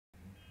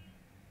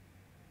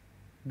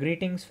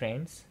Greetings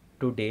friends,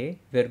 today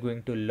we're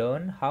going to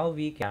learn how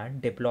we can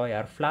deploy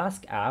our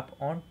Flask app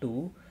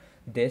onto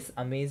this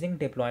amazing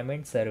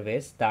deployment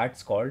service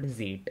that's called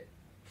Zeet.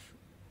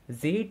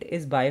 Zeet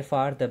is by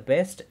far the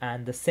best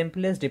and the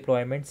simplest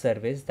deployment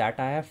service that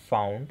I have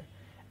found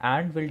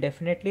and will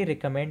definitely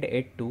recommend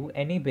it to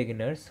any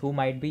beginners who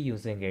might be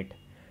using it.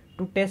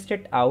 To test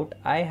it out,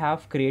 I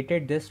have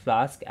created this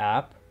Flask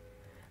app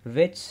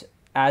which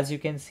as you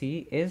can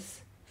see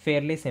is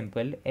fairly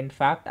simple. In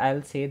fact,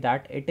 I'll say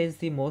that it is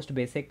the most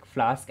basic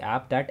Flask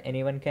app that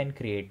anyone can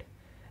create.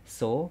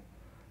 So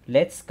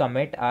let's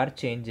commit our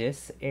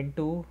changes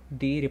into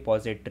the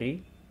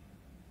repository.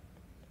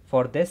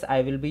 For this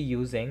I will be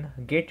using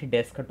Git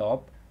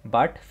desktop,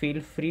 but feel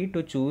free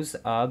to choose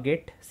a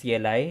Git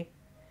CLI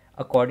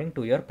according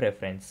to your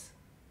preference.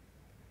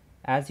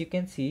 As you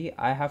can see,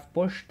 I have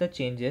pushed the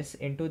changes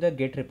into the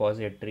Git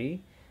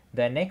repository.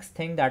 The next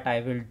thing that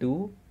I will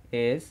do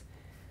is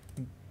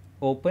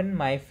open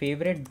my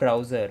favorite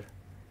browser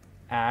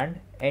and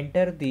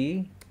enter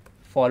the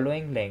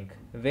following link,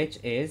 which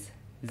is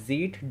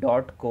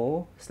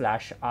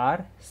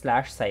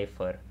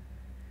zeet.co/r/cipher.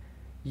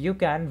 You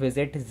can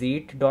visit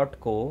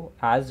zeet.co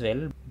as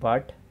well,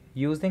 but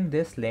using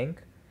this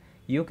link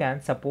you can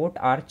support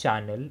our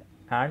channel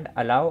and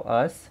allow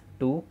us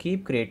to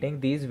keep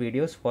creating these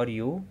videos for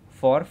you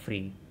for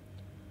free.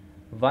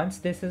 Once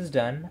this is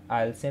done,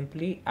 I'll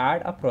simply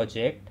add a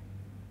project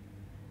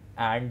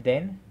and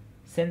then,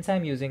 since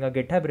I'm using a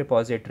GitHub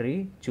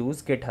repository,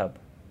 choose GitHub.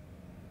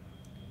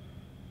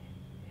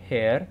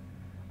 Here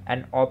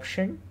an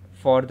option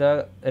for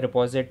the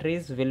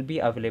repositories will be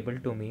available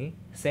to me.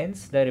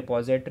 Since the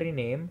repository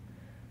name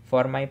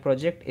for my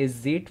project is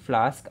Zeet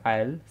Flask,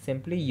 I'll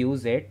simply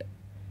use it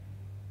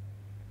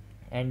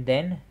and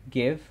then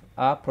give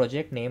a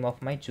project name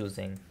of my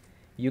choosing.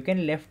 You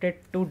can left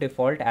it to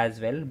default as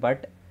well,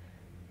 but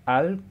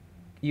I'll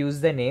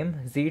use the name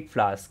Zeet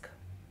Flask.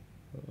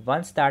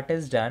 Once that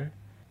is done,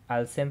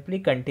 I'll simply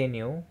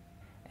continue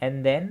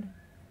and then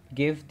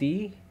give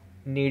the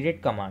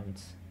needed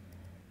commands.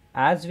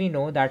 As we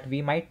know that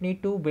we might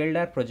need to build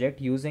our project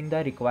using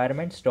the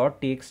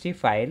requirements.txt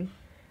file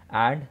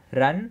and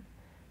run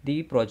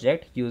the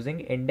project using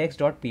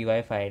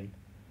index.py file.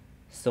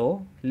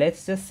 So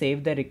let's just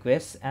save the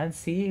requests and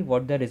see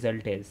what the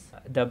result is.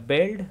 The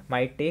build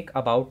might take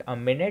about a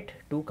minute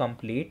to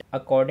complete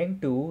according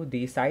to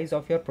the size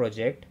of your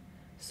project.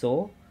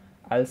 So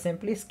I'll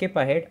simply skip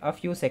ahead a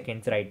few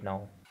seconds right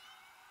now.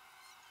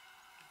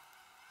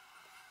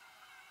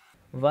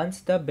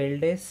 Once the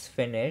build is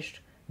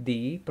finished,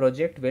 the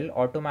project will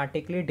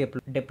automatically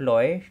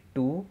deploy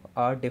to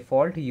a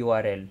default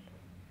URL,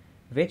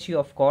 which you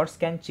of course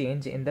can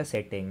change in the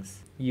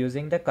settings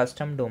using the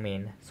custom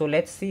domain. So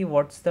let's see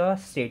what's the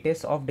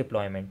status of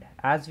deployment.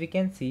 As we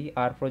can see,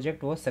 our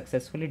project was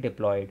successfully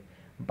deployed,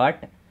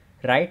 but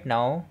right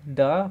now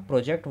the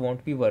project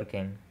won't be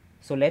working.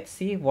 So let's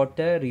see what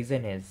the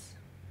reason is.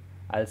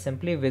 I'll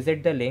simply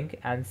visit the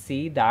link and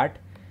see that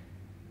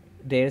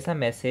there is a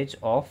message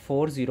of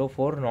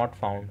 404 not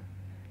found.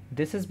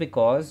 This is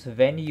because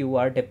when you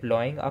are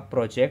deploying a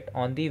project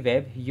on the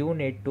web, you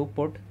need to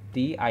put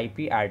the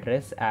IP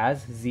address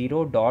as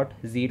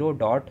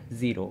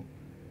 0.0.0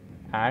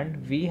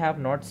 and we have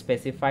not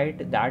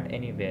specified that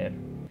anywhere.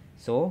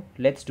 So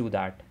let's do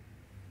that.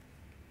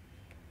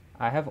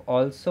 I have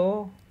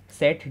also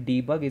set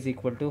debug is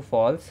equal to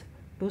false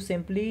to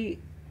simply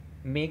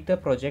make the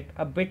project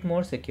a bit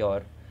more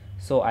secure.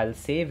 So I'll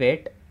save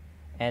it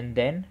and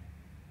then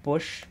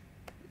push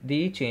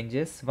the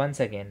changes once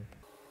again.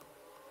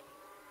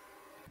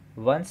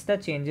 Once the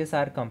changes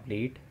are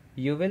complete,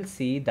 you will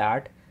see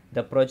that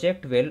the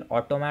project will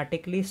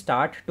automatically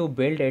start to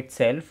build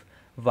itself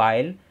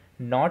while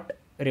not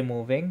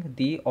removing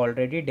the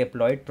already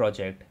deployed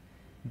project.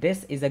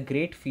 This is a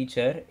great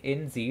feature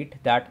in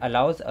Zeet that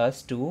allows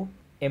us to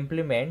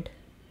implement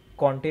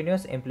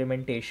continuous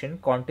implementation,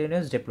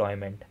 continuous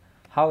deployment.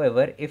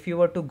 However, if you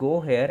were to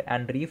go here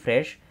and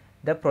refresh,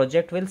 the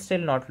project will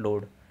still not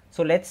load.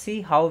 So let's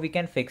see how we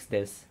can fix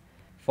this.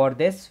 For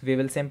this, we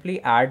will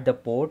simply add the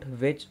port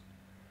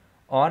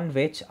on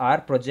which our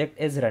project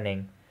is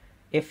running.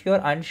 If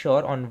you're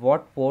unsure on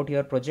what port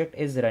your project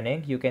is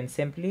running, you can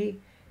simply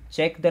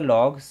check the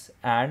logs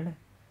and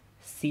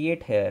see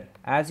it here.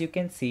 As you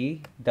can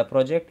see, the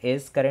project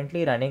is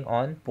currently running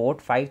on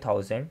port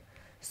 5000.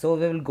 So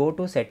we will go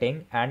to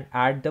setting and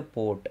add the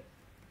port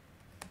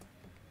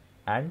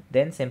and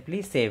then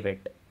simply save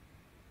it.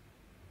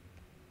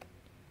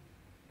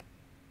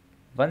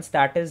 Once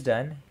that is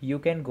done, you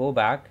can go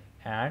back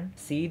and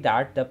see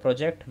that the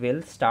project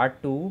will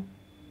start to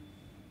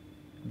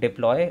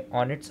deploy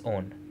on its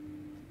own.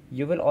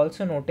 You will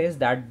also notice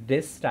that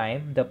this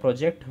time the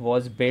project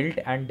was built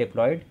and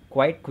deployed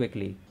quite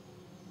quickly.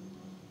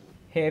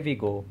 Here we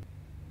go.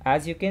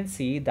 As you can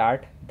see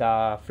that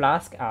the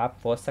Flask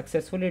app was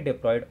successfully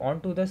deployed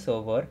onto the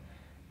server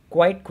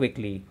quite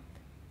quickly,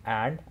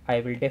 and I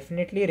will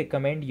definitely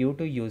recommend you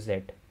to use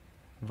it.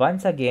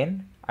 Once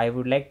again, I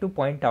would like to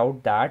point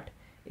out that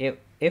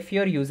if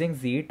you're using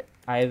Zeet,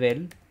 I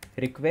will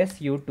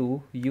request you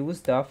to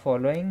use the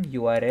following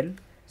URL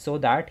so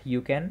that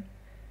you can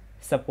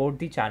support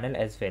the channel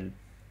as well.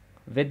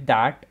 With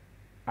that,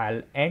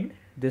 I'll end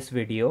this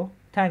video.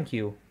 Thank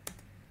you.